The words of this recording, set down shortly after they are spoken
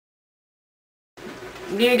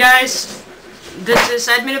Okay guys, this is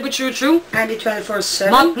Admin of Chuchu, Andy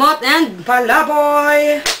 24/7, Motmot, and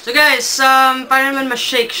Palaboy. So guys, para naman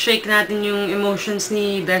ma-shake natin yung emotions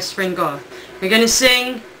ni best friend ko. We're gonna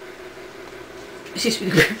sing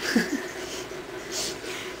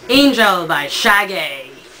Angel by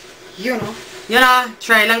Shaggy. You know. Yun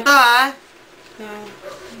try lang to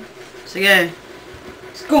Sige.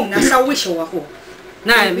 Kung nasa wisho ako.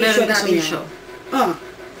 Meron ka sa wisho.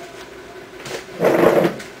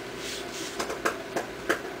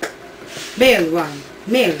 Male 1,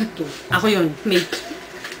 male 2. Ako yun, mate.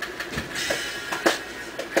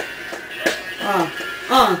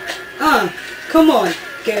 Come on,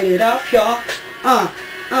 get it up, y'all.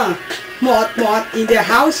 Mot in the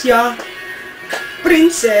house, y'all.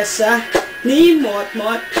 Prinsesa ni Mot,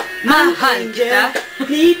 mahal Angel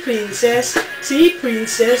ni princess, si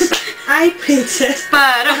princess ay princess.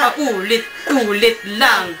 Para paulit-ulit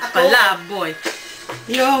lang, Palaboy.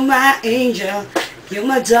 You're my angel, you're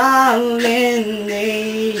my darling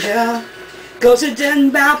angel. Closer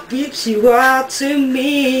than my peeps you are to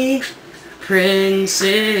me.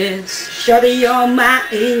 Princess, Shawty, you're my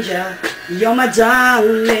angel, you're my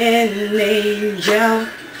darling angel.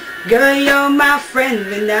 Girl, you're my friend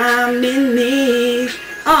when I'm in need.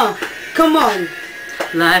 Come on.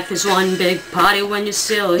 Life is one big party when you're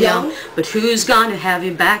still young, but who's gonna have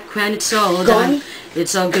you back when it's all done?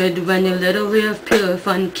 It's all good when you're little, we have pure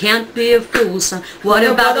fun. Can't be a fool, son. What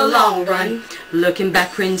about the long run? Looking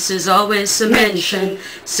back, Prince is always a mention.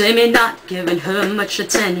 Say me not giving her much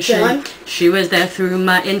attention. She was there through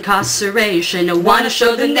my incarceration. I wanna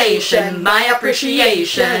show the nation my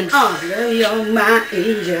appreciation. Girl, you're my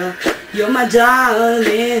angel, you're my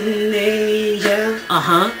darling angel.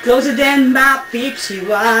 Closer than my peeps you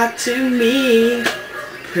are to me.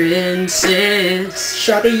 Princess,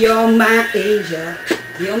 Shawty, you're my angel,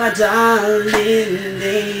 you're my darling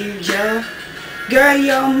angel. Girl,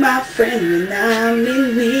 you're my friend when I'm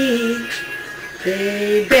in need.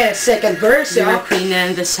 Baby, second verse, you're a queen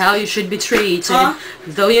and that's how you should be treated.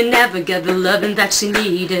 Though you never get the loving that you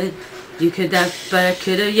needed. You could have, but I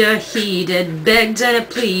could have, you're heated. Begged and I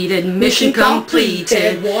pleaded, mission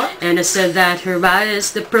completed. And I said that her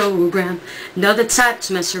is the program. Not the type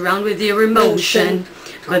to mess around with your emotion.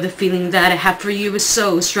 But the feeling that I have for you is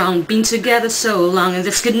so strong. Been together so long and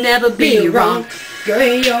this could never be wrong.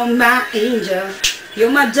 Girl, you're my angel,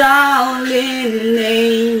 you're my darling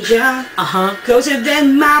angel. Closer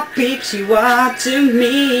than my peeps you are to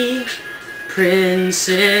me.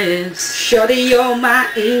 Princess, Shawty, you're my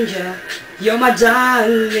angel, you're my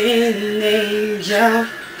darling angel.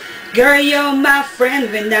 Girl, you're my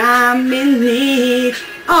friend when I'm in need.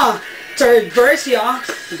 Third verse, y'all.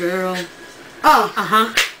 Girl.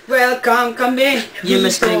 Welcome, come in. You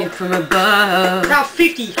must bring it from above. Top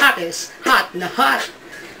 50 hottest, hot na hot.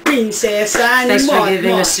 Prinsesa ni Thanks for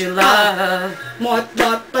giving Mot, us your love. Mot,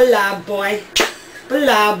 Palaboy.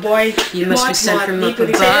 Palaboy. You must be sent from up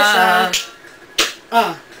prinsesa.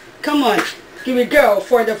 above. Come on. Here we go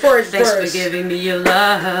for the first verse. Thanks for giving me your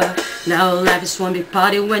love. Now life is one big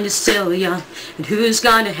party when you're still young. And who's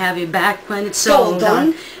gonna have you back when it's all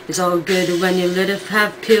done? It's all good when you little,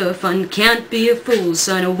 have pure fun. Can't be a fool,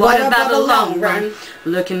 son. What about the long run?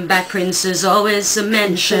 Looking back, Prince is always a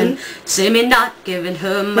mention. Say me not giving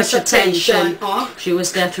her much attention. She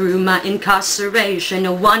was there through my incarceration. I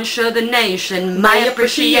wanna show the nation my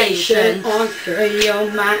appreciation. Girl,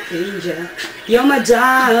 you're my angel, you're my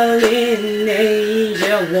darling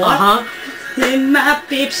angel. What? In my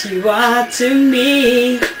peeps you are to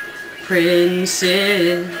me.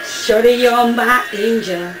 Princess, Shawty, you're my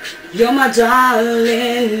angel, you're my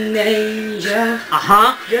darling angel.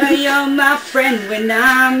 Girl, you're my friend when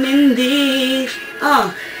I'm in need.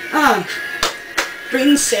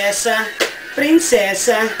 Prinsesa,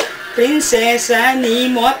 prinsesa, prinsesa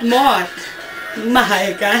ni Motmot.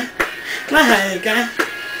 Mahal ka, mahal ka,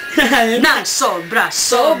 mahal ka. Na sobra.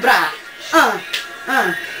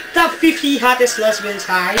 Top 50 hottest lesbians.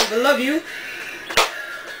 Hi, I love you.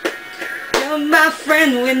 You're my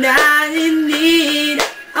friend when I'm in need.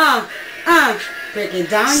 Break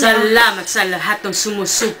it down. Salamat sa lahat ng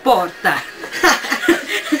sumusuporta.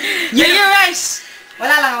 Yeah, guys.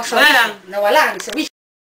 Wala lang ako sa Wala lang. Nawala sa wish.